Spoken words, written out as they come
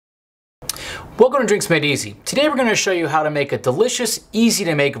Welcome to Drinks Made Easy. Today we're going to show you how to make a delicious, easy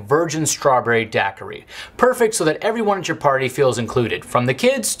to make virgin strawberry daiquiri. Perfect so that everyone at your party feels included, from the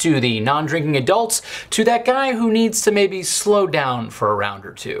kids to the non-drinking adults to that guy who needs to maybe slow down for a round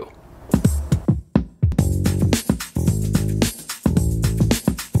or two.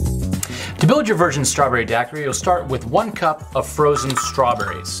 To build your virgin strawberry daiquiri, you'll start with 1 cup of frozen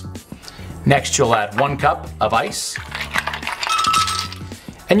strawberries. Next you'll add 1 cup of ice.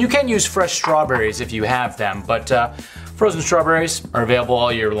 And you can use fresh strawberries if you have them, but frozen strawberries are available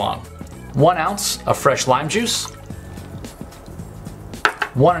all year long. 1 ounce of fresh lime juice,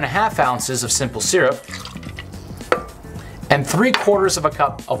 1.5 ounces of simple syrup, and 3/4 of a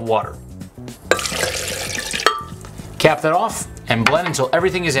cup of water. Cap that off and blend until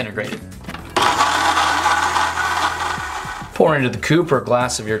everything is integrated. Pour into the coupe or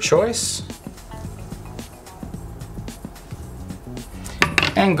glass of your choice.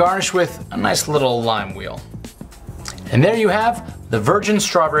 And garnish with a nice little lime wheel. And there you have the virgin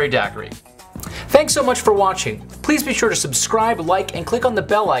strawberry daiquiri. Thanks so much for watching. Please be sure to subscribe, like, and click on the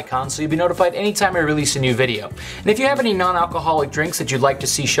bell icon so you'll be notified anytime I release a new video. And if you have any non-alcoholic drinks that you'd like to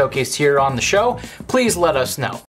see showcased here on the show, please let us know.